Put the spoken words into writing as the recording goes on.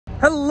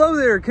Hello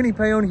there, Kenny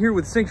Paone here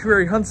with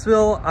Sanctuary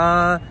Huntsville.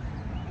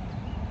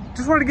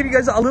 Just wanted to give you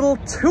guys a little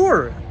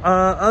tour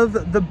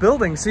of the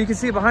building. So you can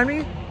see it behind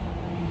me.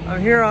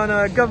 I'm here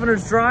on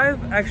Governor's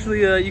Drive.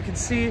 Actually, you can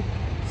see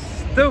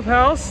Stove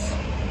House.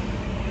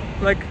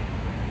 Like,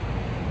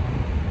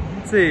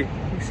 let's see, you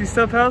can see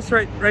Stove House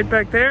right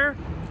back there.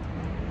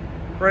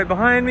 Right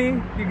behind me,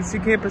 you can see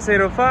Campus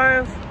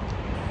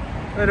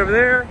 805. Right over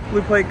there,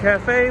 Blue Plate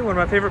Cafe, one of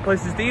my favorite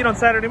places to eat on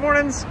Saturday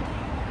mornings.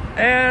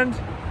 And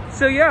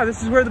so yeah,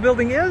 this is where the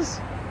building is.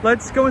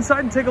 Let's go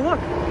inside and take a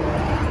look.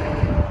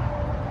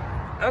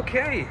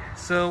 Okay,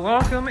 so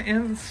welcome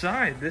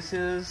inside. This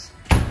is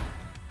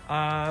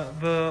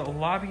the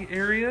lobby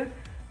area.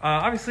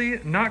 Obviously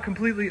not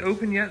completely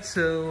open yet,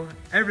 so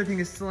everything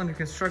is still under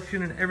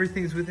construction and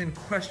everything is within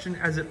question,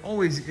 as it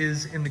always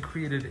is in the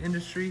creative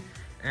industry.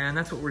 And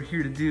that's what we're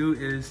here to do,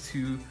 is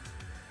to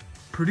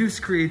produce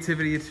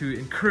creativity, to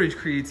encourage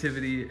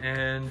creativity,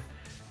 and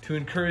to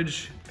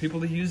encourage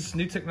people to use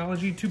new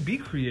technology to be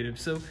creative.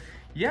 So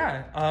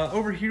yeah,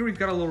 over here we've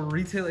got a little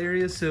retail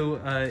area.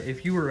 So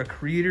if you were a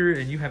creator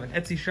and you have an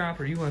Etsy shop,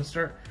 or you want to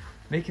start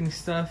making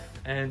stuff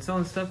and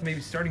selling stuff, maybe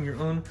starting your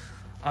own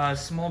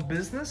small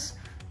business,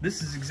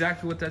 this is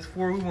exactly what that's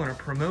for. We want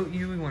to promote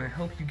you. We want to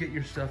help you get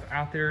your stuff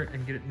out there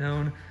and get it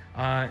known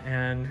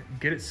and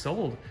get it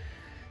sold.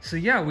 So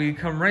yeah, we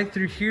come right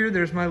through here.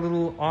 There's my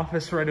little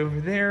office right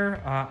over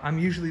there. I'm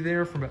usually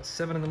there from about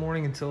 7 in the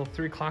morning until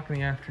 3 o'clock in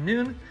the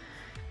afternoon.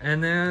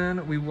 And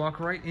then we walk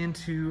right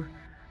into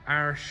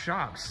our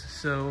shops.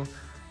 So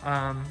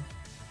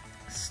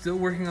still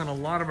working on a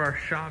lot of our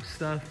shop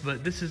stuff,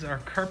 but this is our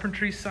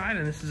carpentry side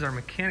and this is our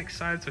mechanic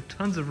side. So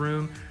tons of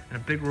room and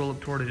a big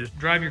roll-up door to just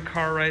drive your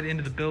car right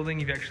into the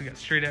building. You've actually got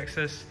straight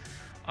access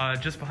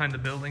just behind the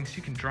building. So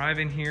you can drive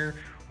in here,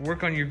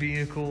 work on your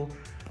vehicle,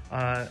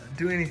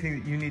 do anything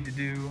that you need to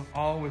do,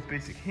 all with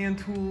basic hand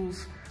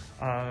tools,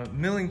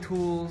 milling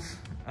tools,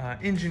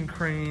 engine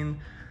crane,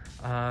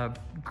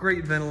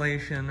 great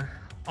ventilation,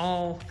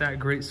 all that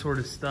great sort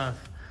of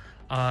stuff,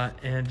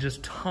 and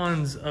just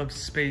tons of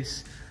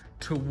space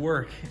to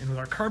work. And with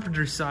our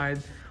carpentry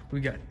side, we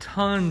got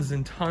tons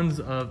and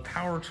tons of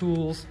power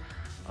tools,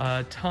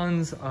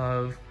 tons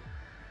of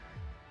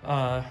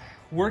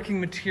working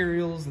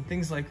materials and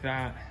things like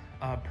that.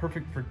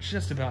 Perfect for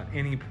just about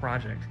any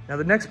project. Now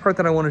the next part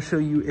that I want to show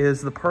you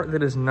is the part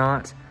that has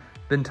not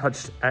been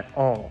touched at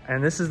all.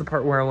 And this is the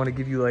part where I want to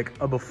give you like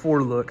a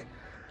before look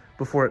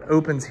before it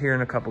opens here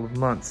in a couple of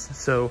months.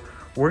 So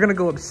we're gonna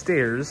go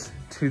upstairs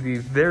to the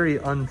very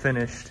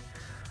unfinished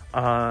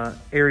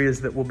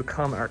areas that will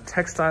become our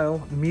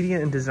textile,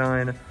 media and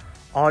design,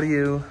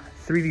 audio,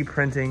 3D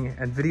printing,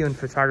 and video and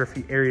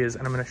photography areas.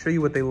 And I'm gonna show you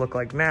what they look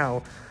like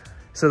now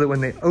so that when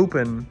they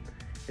open,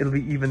 it'll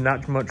be even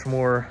that much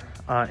more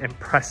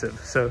impressive.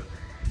 So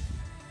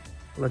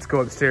let's go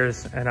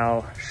upstairs and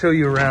I'll show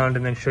you around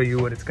and then show you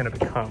what it's gonna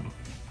become.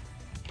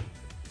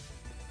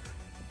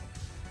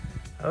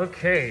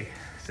 Okay,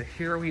 so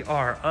here we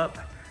are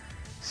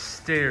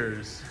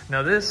upstairs.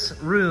 Now this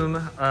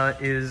room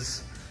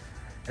is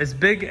as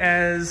big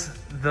as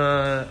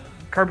the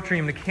carpentry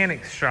and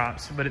mechanics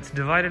shops, but it's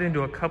divided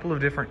into a couple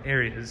of different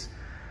areas.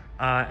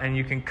 And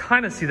you can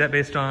kind of see that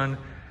based on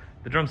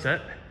the drum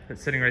set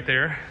that's sitting right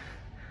there,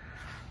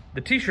 the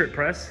t-shirt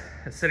press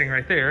that's sitting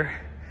right there,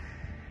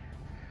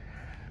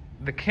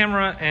 the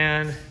camera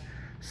and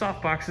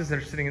soft boxes that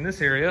are sitting in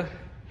this area,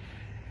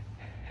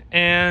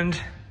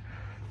 and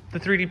the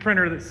 3D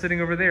printer that's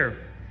sitting over there.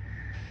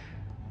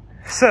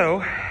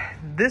 So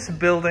this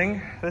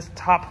building, this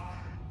top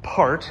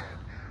part,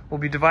 will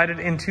be divided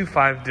into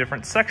 5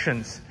 different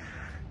sections.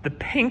 The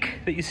pink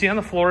that you see on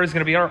the floor is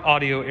gonna be our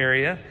audio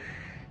area.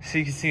 So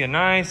you can see a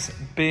nice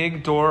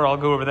big door. I'll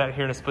go over that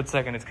here in a split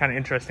second. It's kind of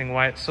interesting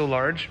why it's so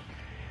large.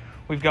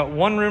 We've got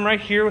one room right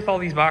here with all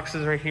these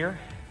boxes right here.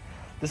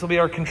 This will be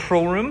our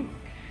control room.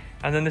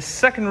 And then the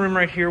second room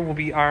right here will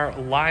be our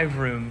live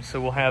room.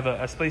 So we'll have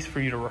a space for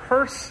you to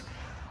rehearse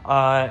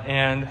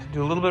and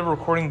do a little bit of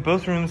recording.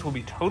 Both rooms will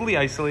be totally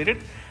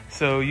isolated.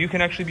 So you can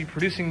actually be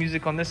producing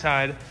music on this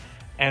side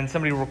and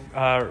somebody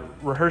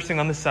rehearsing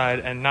on this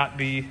side and not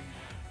be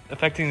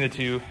affecting the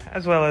two,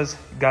 as well as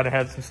gotta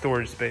have some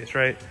storage space,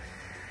 right?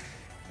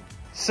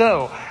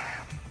 So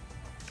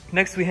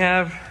next we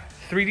have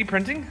 3D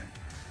printing.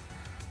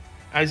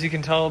 As you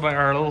can tell by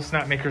our little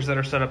snap makers that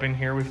are set up in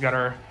here, we've got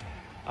our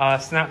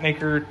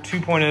Snapmaker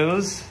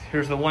 2.0s.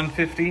 Here's the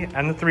 150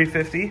 and the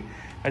 350.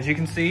 As you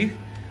can see,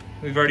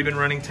 we've already been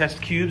running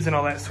test cubes and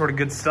all that sort of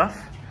good stuff.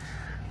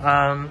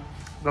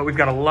 But we've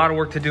got a lot of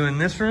work to do in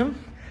this room.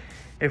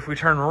 If we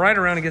turn right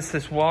around against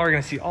this wall, we're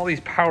gonna see all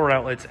these power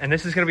outlets, and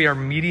this is gonna be our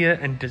media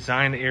and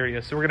design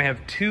area. So we're gonna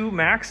have 2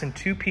 Macs and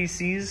 2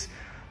 PCs,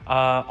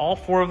 all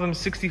 4 of them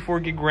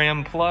 64 gig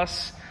RAM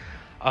plus,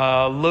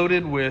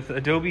 loaded with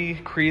Adobe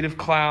Creative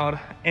Cloud.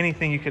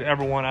 Anything you could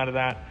ever want out of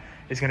that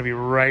is gonna be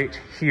right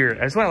here,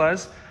 as well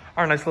as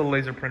our nice little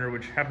laser printer,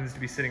 which happens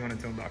to be sitting on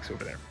its own box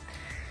over there.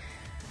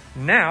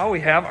 Now we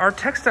have our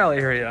textile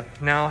area.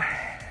 Now,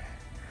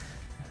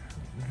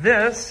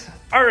 this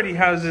already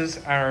houses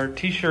our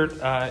t-shirt.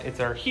 It's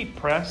our heat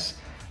press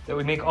that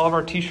we make all of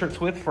our t-shirts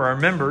with for our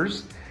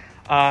members.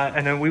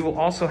 And then we will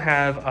also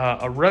have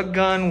a rug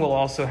gun. We'll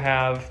also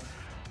have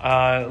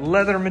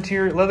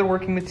leather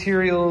working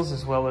materials,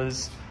 as well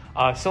as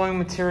sewing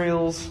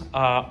materials,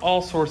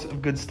 all sorts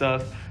of good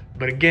stuff.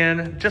 But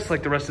again, just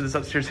like the rest of this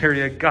upstairs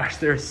area, gosh,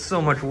 there's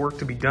so much work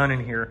to be done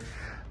in here,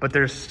 but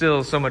there's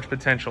still so much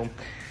potential.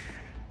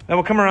 Now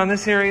we'll come around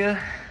this area.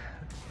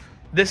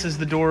 This is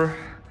the door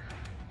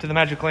to the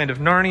magic land of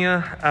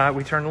Narnia.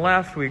 We turn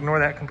left, we ignore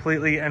that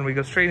completely, and we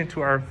go straight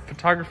into our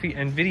photography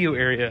and video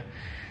area.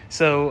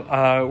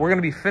 So we're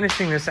gonna be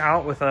finishing this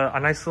out with a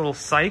nice little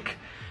cyc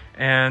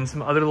and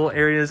some other little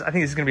areas. I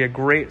think this is gonna be a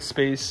great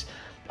space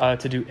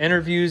to do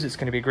interviews. It's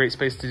gonna be a great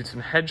space to do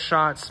some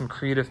headshots, some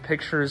creative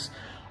pictures,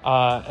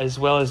 as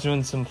well as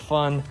doing some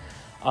fun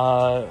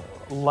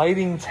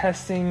lighting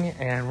testing.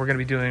 And we're gonna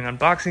be doing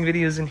unboxing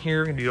videos in here.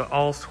 We're gonna do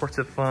all sorts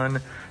of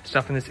fun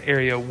stuff in this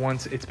area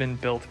once it's been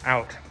built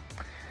out.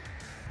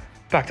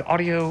 Back to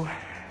audio,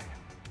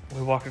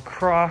 we walk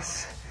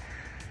across.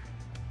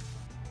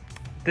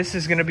 This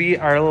is gonna be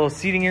our little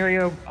seating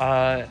area.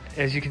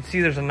 As you can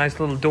see, there's a nice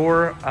little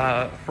door.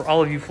 For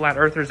all of you flat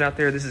earthers out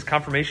there, this is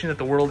confirmation that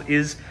the world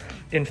is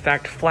in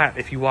fact flat.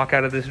 If you walk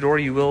out of this door,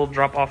 you will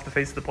drop off the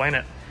face of the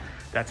planet.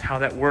 That's how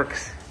that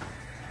works.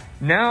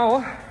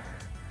 Now,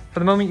 for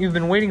the moment you've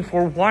been waiting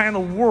for, why in the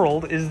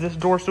world is this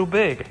door so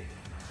big?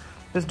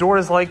 This door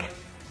is like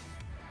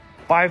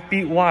 5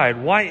 feet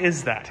wide. Why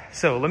is that?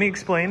 So let me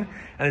explain,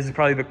 and this is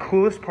probably the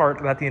coolest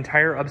part about the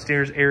entire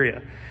upstairs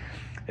area,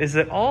 is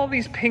that all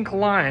these pink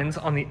lines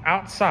on the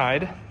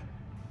outside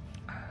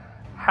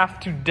have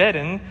to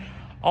deaden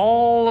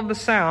all of the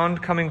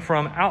sound coming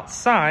from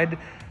outside,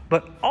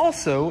 but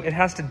also it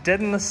has to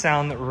deaden the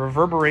sound that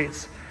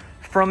reverberates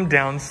from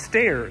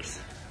downstairs.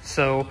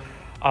 So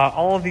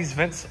all of these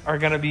vents are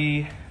gonna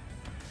be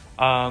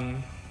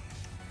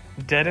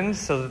deadened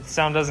so that the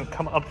sound doesn't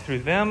come up through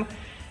them.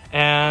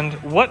 And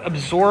what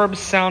absorbs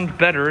sound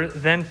better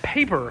than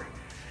paper?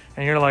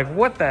 And you're like,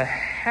 what the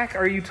heck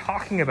are you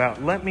talking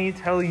about? Let me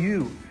tell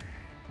you.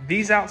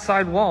 These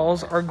outside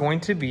walls are going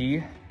to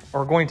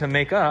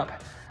make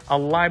up a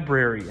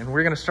library, and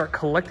we're gonna start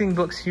collecting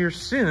books here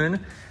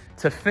soon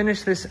to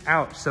finish this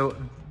out. So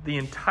the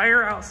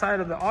entire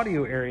outside of the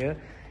audio area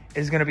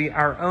is gonna be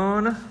our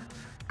own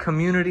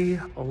community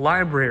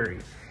library.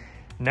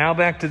 Now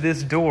back to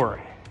this door.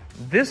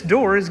 This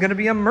door is gonna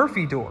be a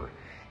Murphy door.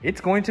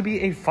 It's going to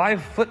be a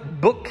 5-foot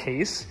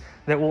bookcase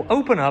that will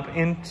open up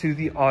into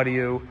the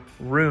audio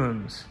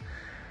rooms.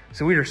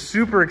 So we are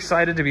super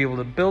excited to be able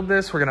to build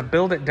this. We're gonna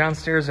build it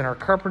downstairs in our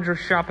carpenter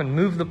shop and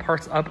move the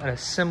parts up and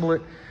assemble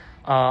it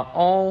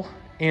all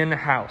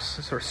in-house.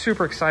 So we're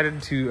super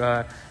excited to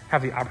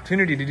have the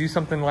opportunity to do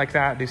something like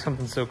that, do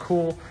something so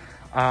cool,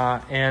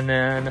 and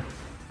then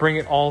bring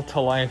it all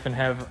to life and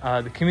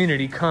have the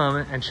community come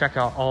and check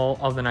out all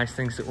of the nice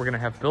things that we're gonna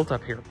have built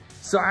up here.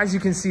 So as you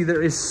can see,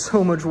 there is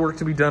so much work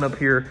to be done up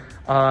here,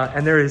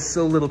 and there is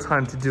so little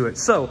time to do it.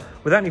 So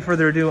without any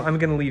further ado, I'm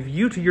gonna leave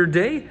you to your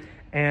day,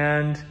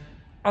 and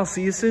I'll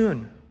see you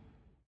soon.